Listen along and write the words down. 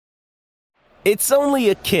It's only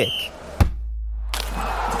a kick,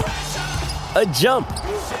 a jump,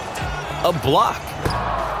 a block.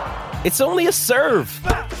 It's only a serve.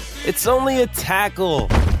 It's only a tackle,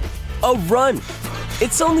 a run.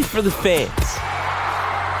 It's only for the fans.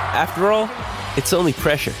 After all, it's only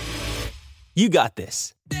pressure. You got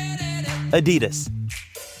this. Adidas.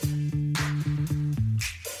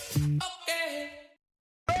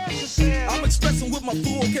 I'm expressing with my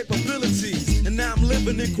full capabilities, and now I'm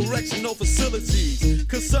living in correctional facilities.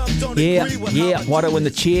 Cause some don't agree with Watto in the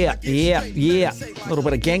chair. Yeah. A little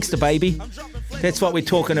bit of gangster, baby. That's what we're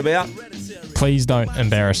talking about. Please don't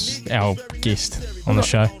embarrass our guest on the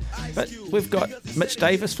show. But we've got Mitch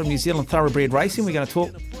Davis from New Zealand Thoroughbred Racing. We're going to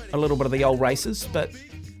talk a little bit of the old races, but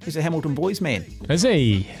he's a Hamilton Boys man. Is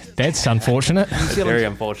he? That's unfortunate. Very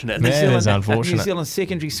unfortunate. That is unfortunate. New Zealand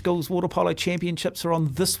Secondary Schools Water Polo Championships are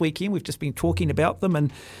on this weekend. We've just been talking about them,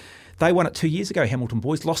 and they won it 2 years ago, Hamilton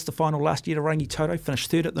Boys. Lost the final last year to Rangi Toto, finished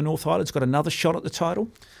third at the North Islands, got another shot at the title.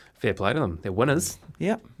 Fair play to them. They're winners.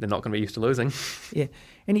 Yeah. They're not going to be used to losing. Yeah.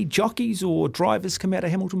 Any jockeys or drivers come out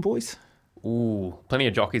of Hamilton Boys? Ooh, plenty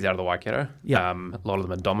of jockeys out of the Waikato. Yeah. A lot of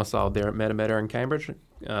them are domiciled there at Matamata and Cambridge.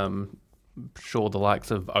 Sure, the likes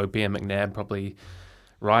of Opie and McNabb probably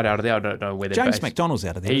right out of there. I don't know where they're James based. McDonald's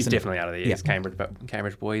out of there. He's isn't definitely he? out of there. Yeah. He's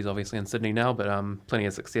Cambridge boy. He's obviously in Sydney now, but plenty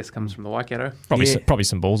of success comes from the Waikato. Probably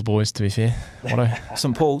St Paul's boys, to be fair.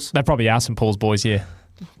 St Paul's. They probably are St Paul's boys, yeah.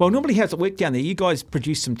 Well, normally how's it work down there? You guys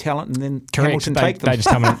produce some talent and then Correct. Hamilton take them. They just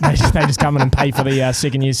come in. They just come in and pay for the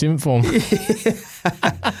second year seventh form.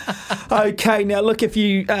 Okay, now look, if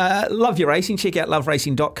you love your racing, check out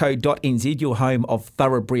loveracing.co.nz, your home of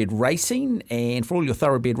thoroughbred racing. And for all your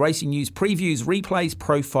thoroughbred racing news, previews, replays,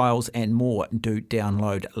 profiles, and more, do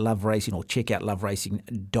download Love Racing or check out loveracing.nz.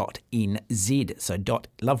 So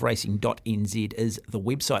loveracing.nz is the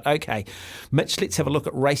website. Okay, Mitch, let's have a look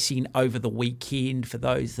at racing over the weekend. For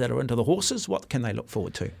those that are into the horses, what can they look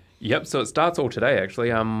forward to? Yep, so it starts all today, actually.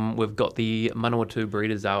 We've got the Manawatu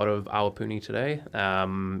breeders out of Awapuni today,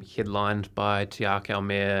 headlined by Te Akau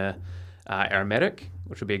mare Aromatic,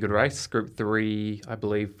 which will be a good race. Group 3, I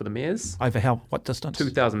believe, for the mares. Over what distance?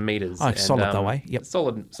 2,000 metres. Oh, solid though, eh? Yep.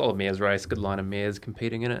 Solid mares race, good line of mares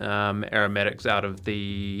competing in it. Aromatic's out of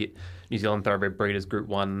the New Zealand Thoroughbred Breeders Group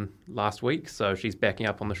 1 last week, so she's backing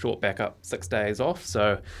up on the short backup 6 days off,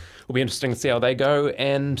 so it'll be interesting to see how they go.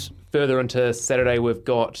 And further into Saturday, we've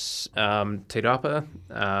got Te Rapa,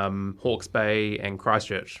 Hawke's Bay and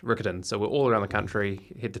Christchurch, Riccarton, so we're all around the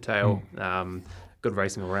country, head to tail, good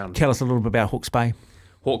racing all around. Tell us a little bit about Hawke's Bay.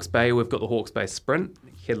 Hawke's Bay, we've got the Hawke's Bay Sprint,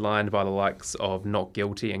 headlined by the likes of Not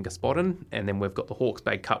Guilty and Gospodin. And then we've got the Hawke's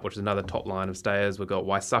Bay Cup, which is another top line of stayers. We've got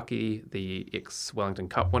Waisaki, the ex-Wellington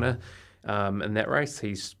Cup winner in that race.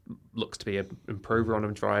 He looks to be an improver on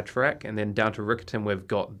a dry track. And then down to Riccarton, we've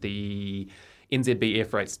got the NZB Air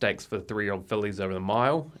Freight Stakes for the 3-year-old fillies over the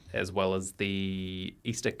mile, as well as the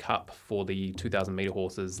Easter Cup for the 2,000-metre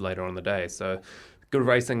horses later on in the day. So good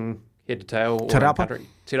racing, head to tail. Te Rapa?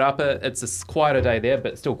 Te Rapa, it's a quieter day there,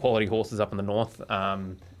 but still quality horses up in the north.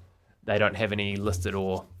 They don't have any listed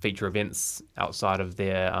or feature events outside of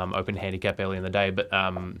their open handicap early in the day, but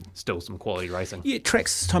still some quality racing. Yeah,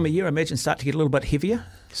 tracks this time of year, I imagine, start to get a little bit heavier,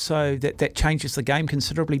 so that changes the game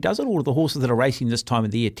considerably, does it? Or the horses that are racing this time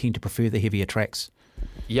of the year tend to prefer the heavier tracks?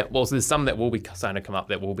 Yeah, well, so there's some that will be starting to come up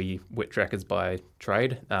that will be wet trackers by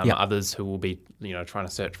trade. Others who will be, trying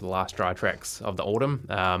to search for the last dry tracks of the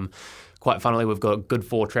autumn. Quite funnily, we've got a good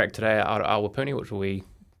 4 track today out at Awapuni, which will be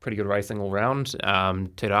pretty good racing all round. Te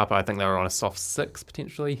Rapa, I think they were on a soft 6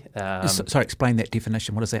 potentially. Sorry, explain that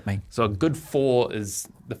definition. What does that mean? So a good 4 is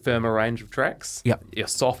the firmer range of tracks. Yep. Your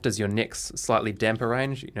soft is your next slightly damper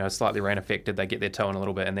range. Slightly rain affected, they get their toe in a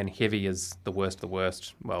little bit, and then heavy is the worst of the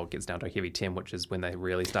worst. Well, it gets down to a heavy 10, which is when they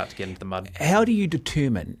really start to get into the mud. How do you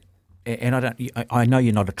determine? And I know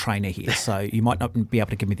you're not a trainer here, so you might not be able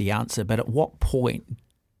to give me the answer. But at what point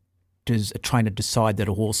does a trainer decide that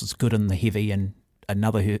a horse is good in the heavy and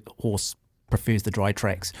another horse prefers the dry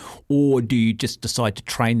tracks? Or do you just decide to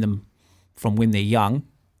train them from when they're young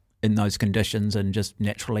in those conditions and just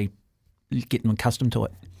naturally get them accustomed to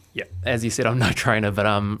it? Yeah, as you said, I'm no trainer, but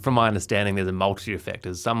from my understanding, there's a multitude of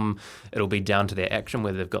factors. Some, it'll be down to their action,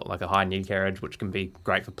 whether they've got like a high knee carriage, which can be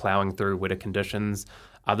great for ploughing through wetter conditions.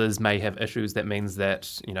 Others may have issues that means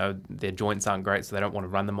that, their joints aren't great, so they don't want to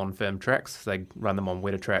run them on firm tracks. So they run them on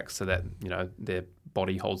wetter tracks so that, their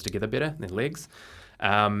body holds together better, their legs.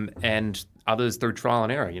 And others through trial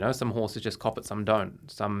and error. Some horses just cop it, some don't.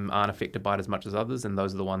 Some aren't affected by it as much as others, and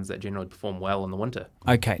those are the ones that generally perform well in the winter.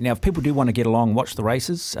 Okay, now if people do want to get along and watch the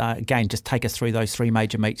races, again, just take us through those 3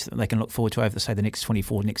 major meets that they can look forward to over, say, the next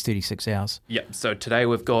 24, next 36 hours. Yep, so today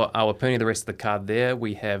we've got Awapuni, the rest of the card there.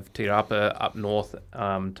 We have Te Rapa up north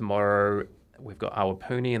tomorrow. We've got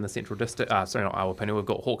Awapuni in the Central District. Sorry, not Awapuni. We've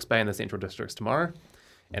got Hawke's Bay in the Central Districts tomorrow.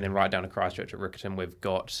 And then right down to Christchurch at Riccarton, we've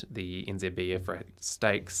got the NZBF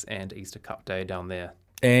Stakes and Easter Cup Day down there.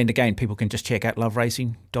 And again, people can just check out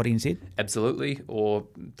loveracing.nz. Absolutely, or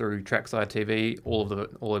through Trackside TV,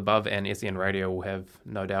 all above, and SEN Radio will have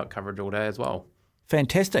no doubt coverage all day as well.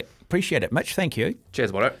 Fantastic. Appreciate it, Mitch. Thank you.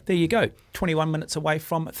 Cheers, Watto. There you go. 21 minutes away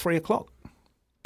from 3 o'clock.